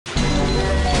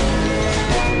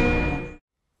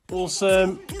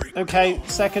Awesome. Okay,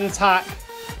 second attack.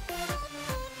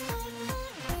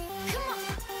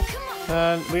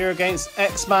 And we're against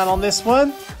Xman on this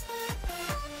one.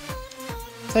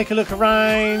 Take a look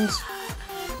around.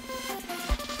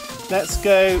 Let's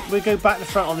go. We'll go back to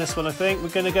front on this one, I think. We're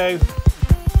going to go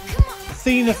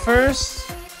Athena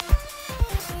first.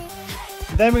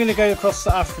 Then we're going to go across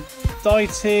to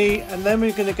Aphrodite. And then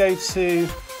we're going to go to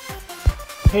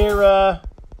Hera.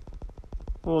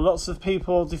 Oh, lots of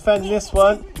people defending this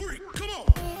one.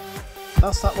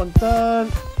 That's that one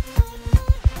done.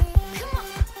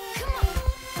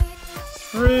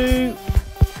 Through.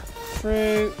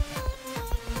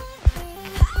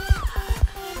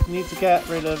 Need to get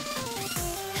rid of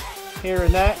Hera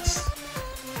next.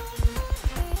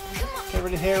 Get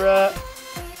rid of Hera.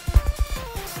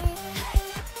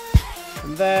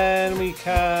 And then we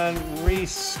can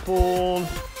respawn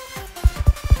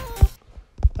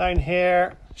down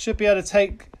here. Should be able to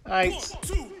take out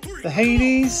the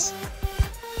Hades.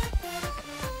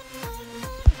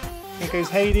 There goes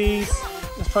Hades.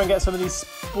 Let's try and get some of these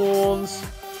spawns.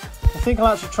 I think I'll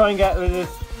actually try and get rid of...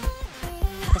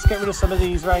 Let's get rid of some of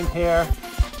these around here,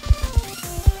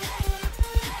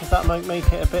 because that might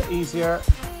make it a bit easier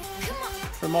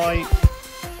for my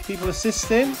people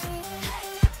assisting.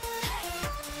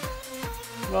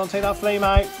 Come on, take that flame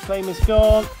out. Flame is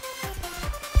gone.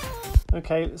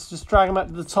 Okay, let's just drag them up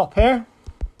to the top here.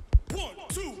 1,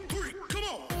 2, 3, come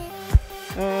on.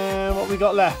 And what we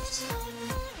got left?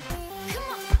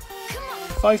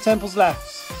 5 temples left.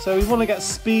 So we want to get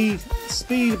speed.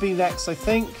 Speed to be next, I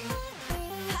think.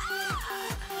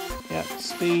 Yep,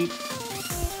 speed.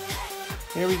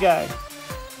 Here we go.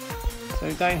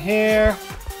 So down here.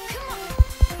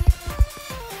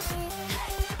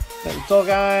 Let the dog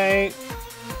out.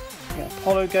 Get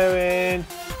Apollo going.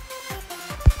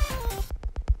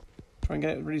 Try and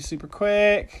get it really super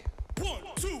quick. 1,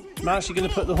 2, I'm actually going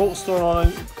to put the Hawk Storm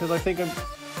on because I think I'm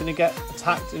going to get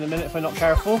attacked in a minute if I'm not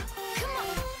careful.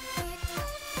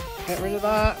 Get rid of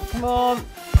that. Come on.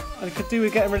 I could do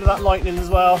with getting rid of that lightning as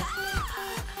well.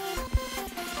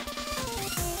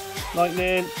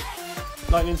 Lightning.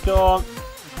 Lightning's gone.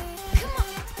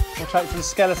 Watch out for the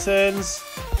skeletons.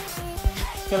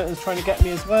 Skeletons trying to get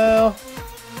me as well.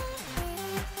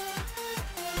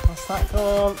 That's that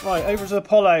gone. Right, over to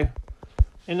Apollo.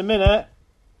 In a minute,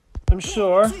 I'm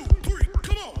sure 2, 3,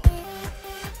 come on.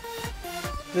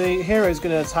 the hero's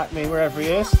going to attack me wherever he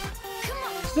is.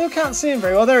 Still can't see him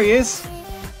very well. There he is.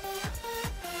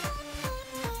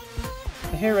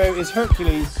 The hero is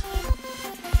Hercules.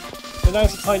 So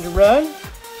now's the time to run.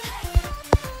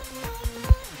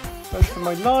 Run for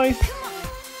my life.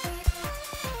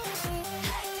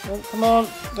 Oh, come on,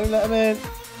 don't let him in.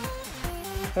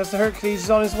 There's the Hercules, he's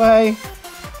on his way.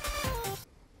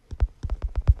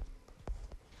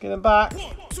 Get him back.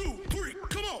 1, 2, 3,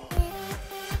 come on.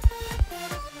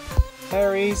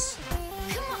 Ares.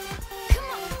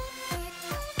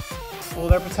 Oh,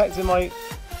 they're protecting my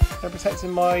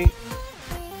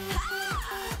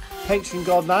patron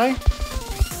god now.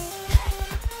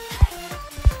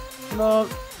 Come on,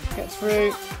 get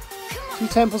through. 2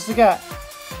 temples to get.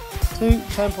 2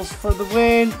 temples for the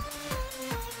win.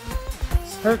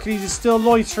 Hercules is still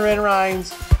loitering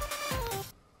around.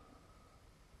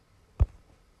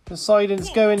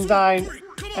 Poseidon's going down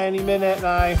any minute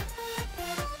now.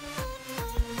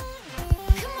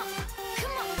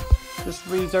 Just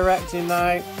redirecting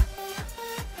now.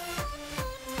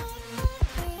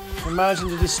 I'm managing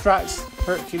to distract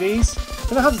Hercules.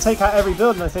 Gonna have to take out every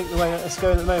building, I think, the way that it's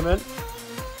going at the moment.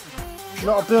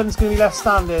 Not a building's gonna be left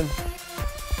standing.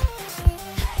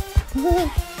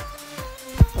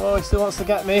 Oh, he still wants to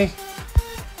get me.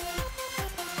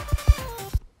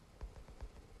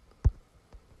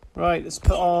 Right, let's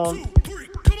put on 1, 2, 3,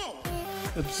 come on.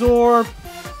 Absorb.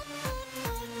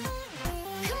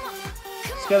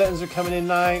 Skeletons are coming in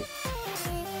now.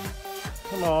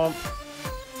 Come on.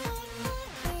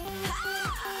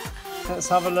 Let's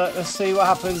have a look. Let's see what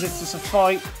happens if there's a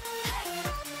fight.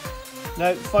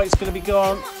 No, the fight's going to be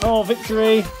gone. Oh,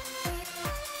 victory.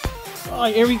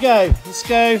 Right, here we go. Let's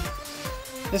go.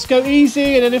 Let's go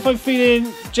easy, and then if I'm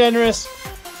feeling generous,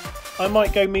 I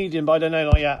might go medium, but I don't know,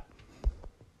 not yet.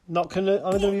 I'm going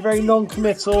to be very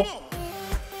non-committal.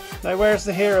 Now, where's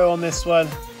the hero on this one?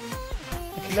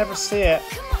 I can never see it.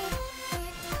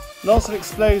 Lots of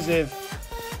explosive.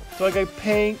 Do I go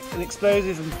pink and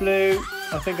explosive and blue?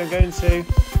 I think I'm going to.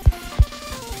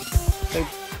 So,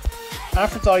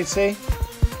 Aphrodite,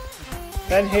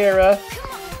 then Hera,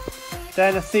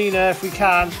 then Athena if we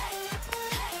can.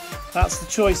 That's the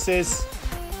choices.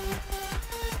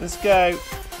 Let's go.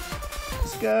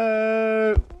 Let's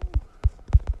go.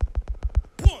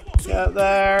 Get up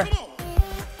there.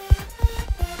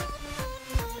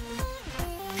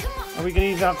 Are we going to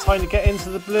even have time to get into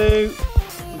the blue?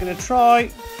 We're going to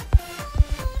try.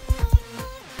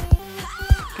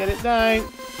 Get it down.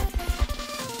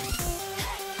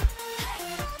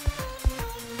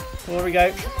 Well, there we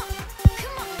go.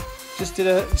 Just did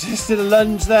a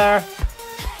lunge there.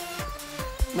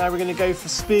 Now we're going to go for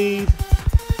speed.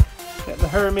 Get the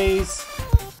Hermes.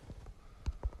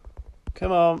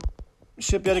 Come on.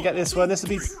 Should be able to get this one. This will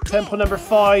be temple number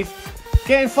 5.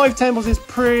 Getting 5 temples is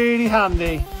pretty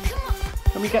handy.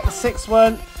 When we get the 6th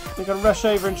one, we're going to rush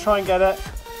over and try and get it.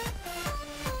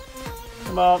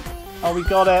 Come on. Oh, we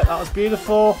got it. That was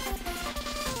beautiful.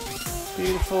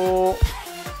 Beautiful.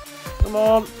 Come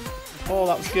on. Oh,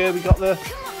 that was good. We got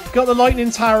the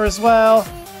lightning tower as well.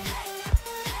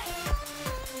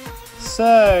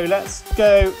 So let's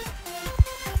go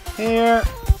here.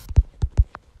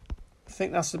 I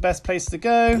think that's the best place to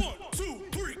go. 1, 2,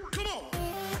 3, come on.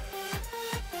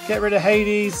 Get rid of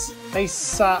Hades,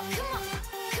 ASAP,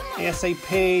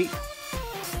 ASAP.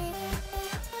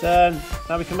 Done.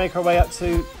 Now we can make our way up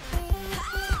to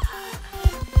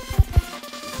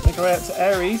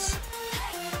Ares.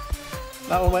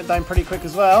 That one went down pretty quick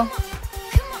as well.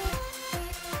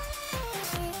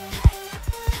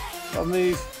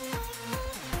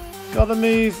 Gotta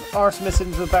move Artemis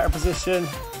into a better position.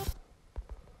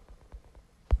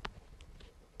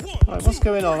 Right, what's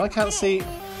going on? I can't see.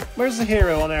 Where's the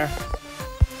hero on there?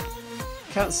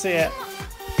 Can't see it.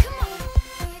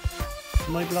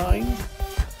 Am I blind?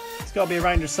 It's got to be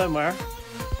around here somewhere.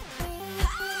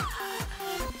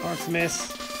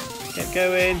 Artemis, get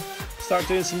going. Start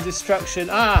doing some destruction.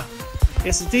 Ah,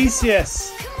 it's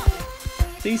Odysseus.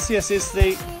 Odysseus is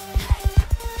the.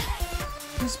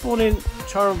 Who's spawning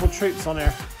charmable troops on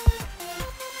here?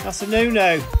 That's a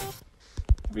no-no.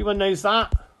 Everyone knows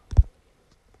that.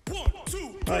 1,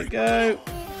 2, Right, go.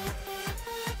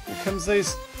 Here comes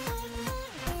those.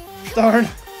 Darn.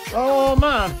 Oh,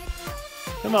 man.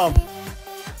 Come on.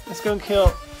 Let's go and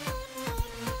kill.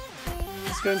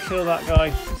 Let's go and kill that guy.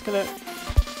 He's gonna.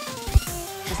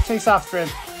 Let's chase after him.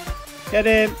 Get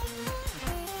him.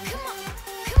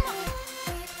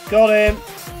 Got him.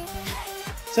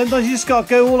 Sometimes you just gotta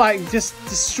go all out and just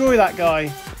destroy that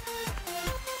guy.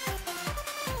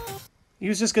 He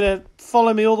was just gonna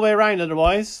follow me all the way around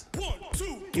otherwise. 1,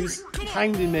 2, He was 3,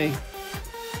 hounding me.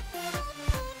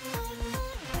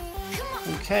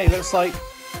 Okay, looks like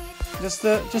just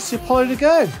your Apollo to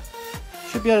go.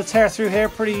 Should be able to tear through here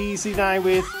pretty easy now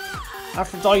with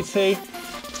Aphrodite.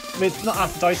 Not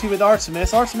Aphrodite, with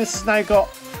Artemis. Artemis has now got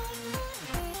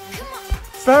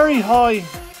very high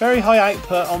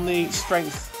output on the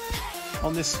strength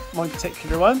on this one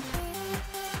particular one.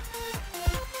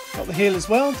 Got the heal as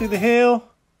well. Do the heal.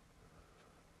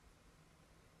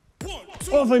 1,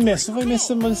 2, What have I missed? Have I missed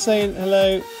someone saying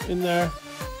hello in there?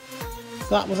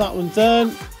 So was that one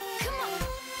done?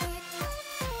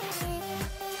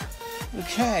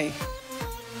 Okay.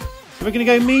 So we're going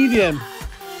to go medium.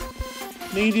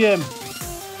 Medium.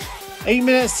 8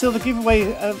 minutes till the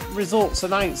giveaway results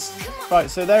announced. Right,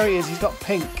 so there he is. He's got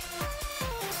pink.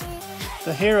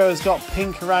 The hero has got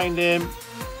pink around him.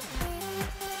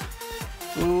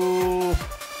 Ooh.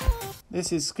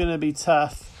 This is going to be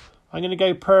tough. I'm going to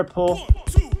go purple. 1,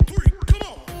 2, 3, come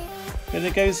on. Going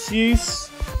to go Zeus.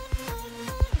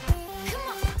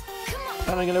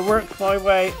 And I'm going to work my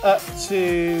way up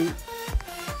to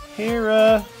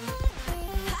Hera.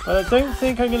 But I don't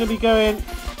think I'm going to be going.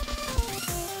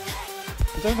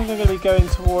 I don't think I'm going to be going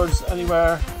towards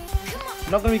anywhere.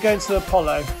 I'm not going to be going to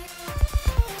Apollo.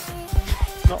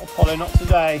 Not Apollo, not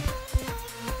today.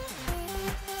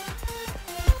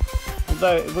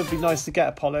 Although it would be nice to get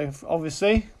Apollo,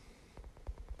 obviously.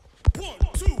 1,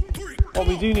 2, 3, What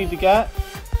we do need to get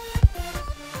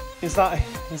is that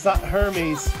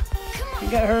Hermes. You can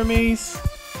get Hermes.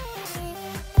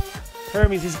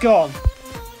 Hermes is gone. So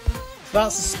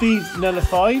that's the speed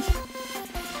nullified.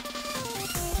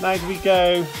 Now do we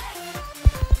go?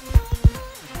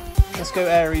 Let's go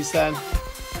Ares then.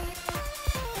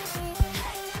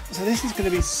 So this is going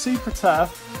to be super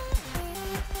tough.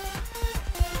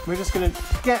 We're just going to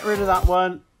get rid of that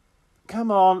one.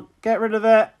 Come on, get rid of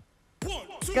it. 1,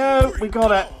 2, Go, 3, we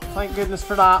got it. Thank goodness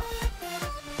for that.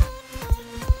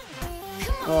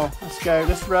 Oh, let's go.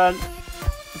 Let's run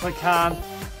if I can.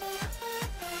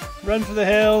 Run for the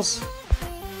hills.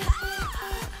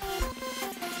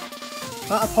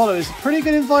 That Apollo is a pretty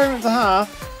good environment to have.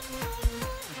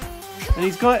 And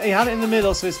he had it in the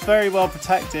middle, so it's very well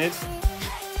protected.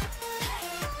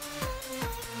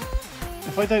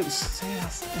 If I don't see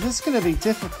this is going to be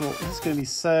difficult. This is going to be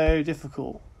so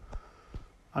difficult.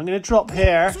 I'm going to drop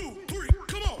here. 2, 3,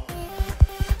 come on.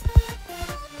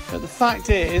 But the fact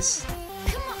is,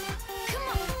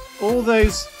 all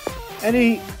those,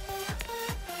 any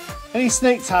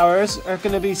snake towers are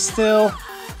going to be still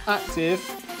active.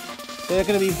 They're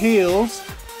going to be healed.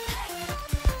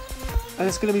 And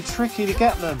it's going to be tricky to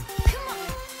get them.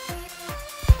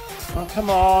 Oh, come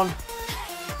on.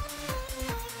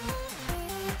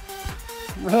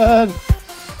 Run.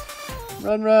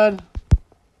 Run, run.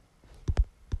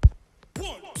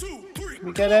 1, 2, 3. Can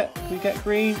we get it? Can we get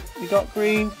green? We got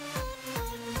green.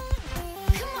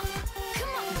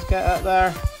 Let's get up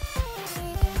there.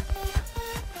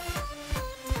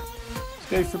 Let's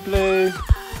go for blue.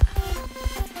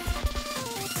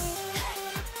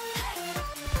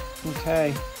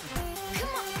 Okay.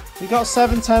 We got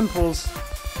 7 temples.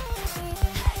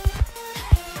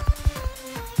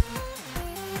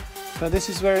 But this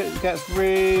is where it gets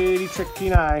really tricky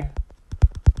now.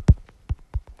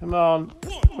 Come on.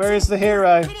 Where is the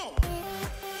hero?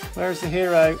 Where is the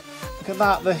hero? Look at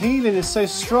that. The healing is so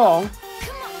strong.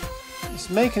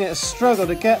 It's making it a struggle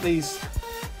to get these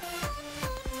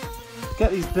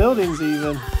buildings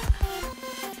even.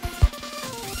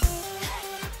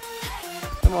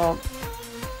 Come on.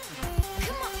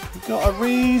 We've got a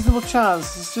reasonable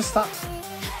chance. It's just that.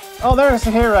 Oh, there's the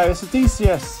hero. It's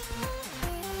Odysseus.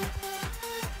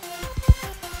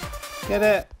 Get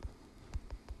it.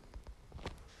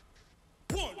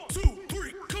 1, 2,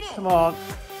 3, Come on.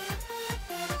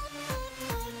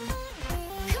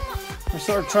 We're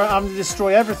sort of having to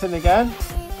destroy everything again,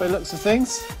 by the looks of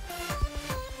things.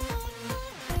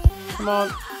 Come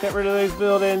on, get rid of those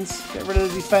buildings, get rid of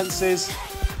the defences.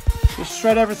 Just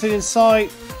shred everything in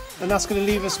sight, and that's going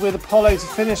to leave us with Apollo to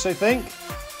finish, I think.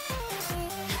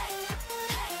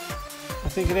 I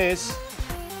think it is.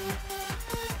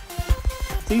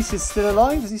 Odysseus still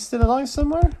alive? Is he still alive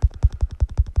somewhere?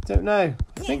 Don't know.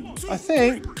 I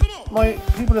think my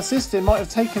people assisting might have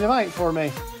taken him out for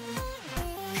me.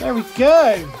 There we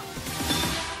go.